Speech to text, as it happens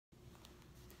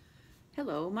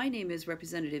Hello, my name is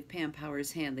Representative Pam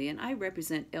Powers Hanley, and I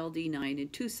represent LD9 in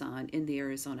Tucson in the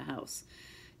Arizona House.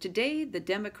 Today, the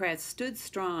Democrats stood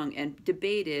strong and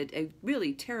debated a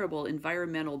really terrible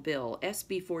environmental bill,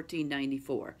 SB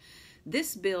 1494.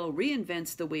 This bill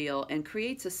reinvents the wheel and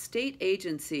creates a state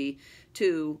agency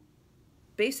to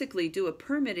basically do a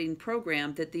permitting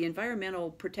program that the Environmental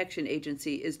Protection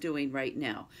Agency is doing right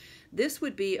now. This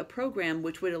would be a program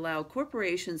which would allow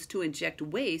corporations to inject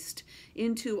waste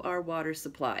into our water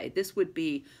supply. This would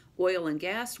be oil and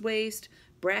gas waste,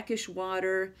 brackish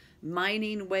water,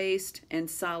 mining waste, and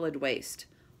solid waste.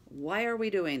 Why are we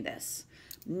doing this?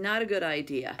 Not a good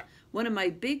idea. One of my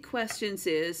big questions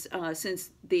is,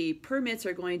 since the permits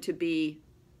are going to be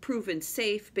proven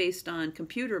safe based on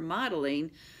computer modeling,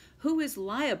 who is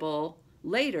liable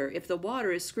later if the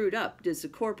water is screwed up? Does the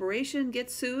corporation get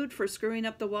sued for screwing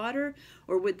up the water,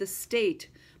 or would the state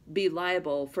be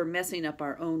liable for messing up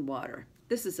our own water?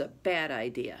 This is a bad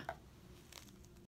idea.